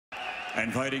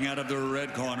And fighting out of the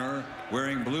red corner,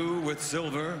 wearing blue with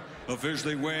silver,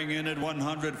 officially weighing in at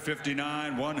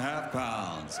 159 1/2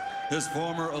 pounds. His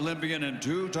former Olympian and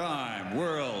two-time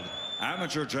world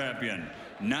amateur champion,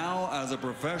 now as a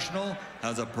professional,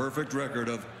 has a perfect record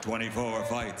of 24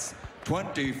 fights,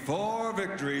 24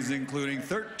 victories, including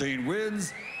 13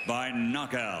 wins by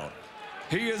knockout.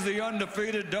 He is the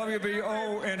undefeated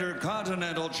WBO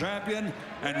Intercontinental Champion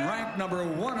and ranked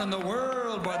 #1 in the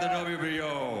world by the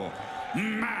WBO,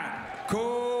 Matt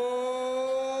Korobov.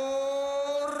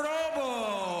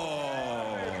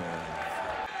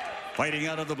 Fighting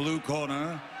out of the blue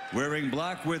corner, wearing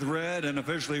black with red and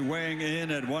officially weighing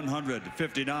in at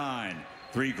 159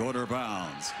 3/4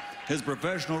 pounds. His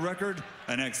professional record,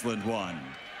 an excellent one.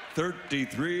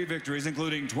 33 victories,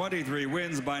 including 23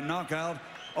 wins by knockout,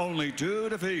 only 2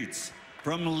 defeats.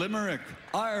 From Limerick,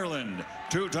 Ireland,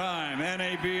 two-time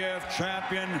NABF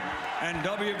champion and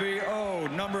WBO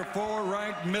 #4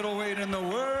 ranked middleweight in the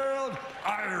world,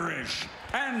 Irish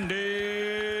Andy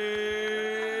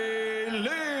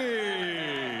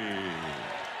Lee.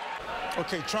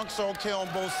 Okay, trunks are okay on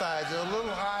both sides. They're a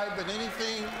little high, but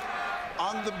anything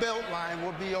on the belt line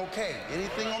will be okay.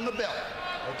 Anything on the belt,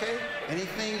 okay?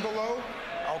 Anything below,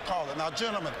 I'll call it. Now,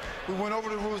 gentlemen, we went over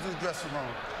the rules in the dressing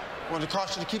room. I want to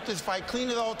caution you to keep this fight clean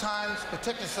at all times,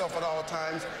 protect yourself at all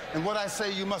times, and what I say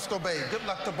you must obey. Good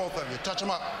luck to both of you. Touch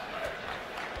them up.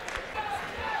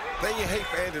 Thing you hate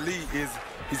for Andy Lee is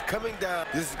he's coming down.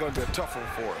 This is going to be a tough one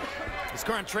for him. His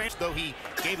current trainer, though, he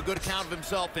gave a good account of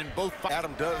himself in both fights.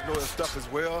 Adam does know his stuff as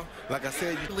well. Like I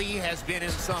said, Lee has been in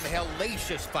some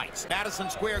hellacious fights. Madison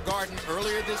Square Garden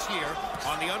earlier this year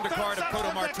on the undercard of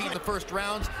Cotto Martin in the first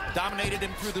rounds, dominated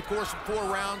him through the course of 4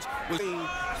 rounds.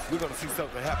 We're going to see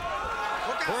something happen.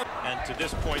 And to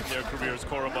this point in their careers,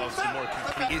 Korobov's the more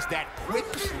complete. Is that quick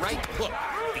right hook.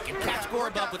 He can catch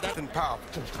Korobov with that. And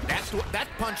powerful. That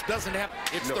punch doesn't have,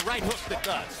 it's the right hook that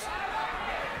does.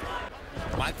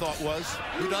 My thought was,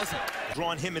 who doesn't?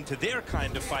 Drawn him into their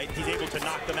kind of fight, he's able to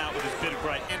knock them out with his big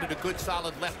right. Ended a good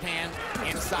solid left hand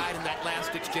inside in that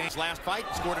last exchange. Last fight,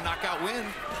 scored a knockout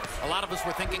win. A lot of us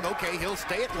were thinking, okay, he'll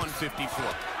stay at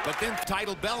 154. But then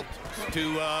title belt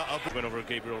to went over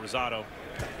Gabriel Rosado.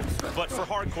 But for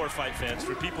hardcore fight fans,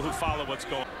 for people who follow what's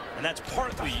going on, and that's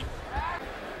partly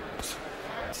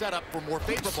set up for more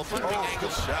favorable punching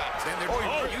angles than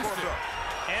they're used to.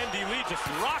 Andy Lee just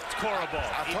rocked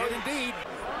Korobov. He did indeed.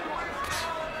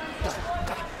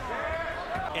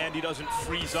 Andy doesn't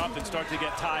freeze up and start to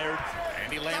get tired.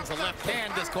 And he lands a left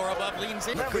hand as Korobov leans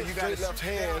in. Remember, you got left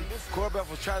hand. Korobov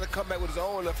was trying to come back with his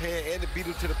own left hand and to beat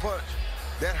him to the punch.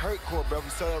 That hurt Korobov. We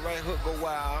saw that right hook go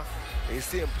wild. And you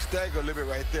see him stagger a little bit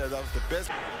right there. That was the best.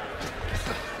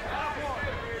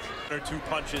 1 or 2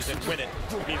 punches and win it.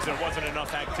 It means there wasn't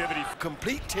enough activity.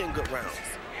 Complete 10 good rounds.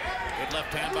 Good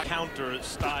left hand by Counter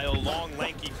style, long,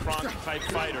 lanky, chronic type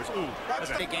fighters. Ooh,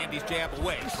 that's take Andy's jab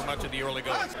away for much of the early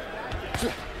goings.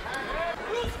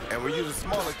 And when you're the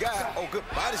smaller guy, oh, good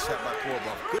body shot by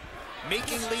Korobov. Good.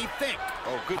 Making Lee think.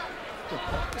 Oh, good.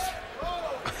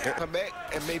 Come back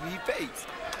and maybe he fades.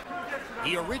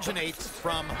 He originates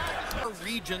from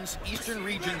regions, eastern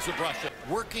regions of Russia,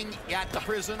 working at the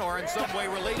prison or in some way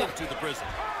related to the prison.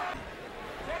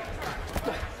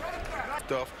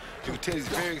 Stuff. You can tell he's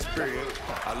very experienced.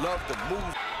 I love the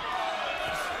move.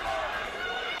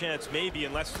 Chance maybe,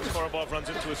 unless Korobov runs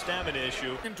into a stamina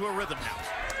issue. Into a rhythm now.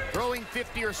 Throwing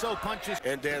 50 or so punches.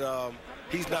 And then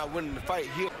he's not winning the fight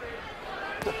here,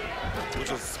 which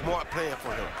was a smart plan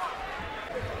for him.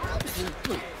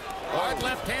 Hard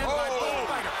left hand by both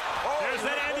fighters. There's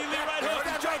that Andy Lee right hook.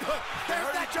 There's that right hook.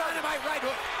 There's that dynamite right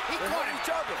hook. He caught each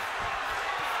other.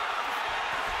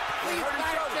 Lee's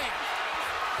back chance.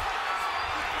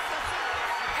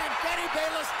 And Benny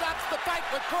Bayless stops the fight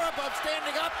with Korobov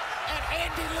standing up, and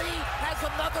Andy Lee has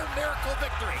another miracle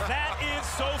victory. That is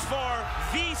so far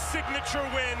the signature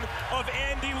win of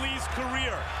Andy Lee's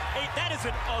career. That is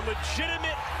a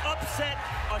legitimate upset,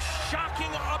 a shocking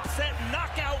upset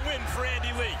knockout win for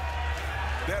Andy Lee.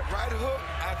 That right hook,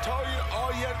 I told you,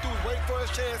 all you had to do was wait for his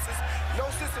chances. No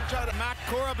system trying to... Matt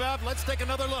Korobov, let's take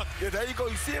another look. Yeah, there you go.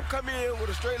 You see him come in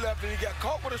with a straight left, and he got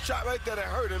caught with a shot right there that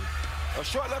hurt him. A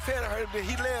short left hand hurt him, then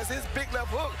he lands his big left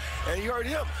hook, and he hurt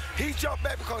him. He jumped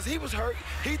back because he was hurt.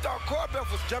 He thought Korobov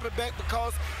was jumping back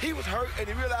because he was hurt, and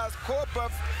he realized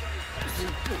Korobov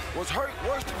was hurt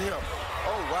worse than him.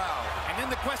 Oh, wow. And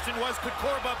then the question was, could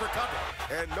Korobov recover?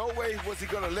 And no way was he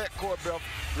going to let Korobov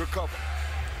recover.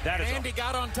 Andy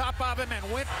got on top of him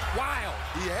and went wild.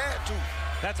 He had to.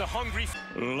 That's a hungry...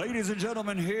 Ladies and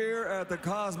gentlemen, here at the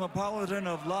Cosmopolitan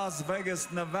of Las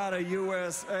Vegas, Nevada,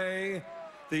 USA,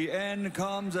 the end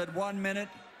comes at 1 minute,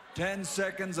 10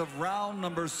 seconds of round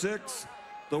number 6.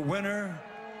 The winner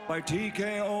by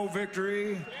TKO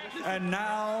victory. And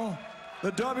now,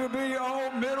 the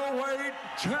WBO middleweight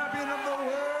champion of the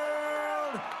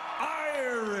world,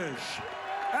 Irish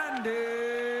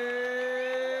Andy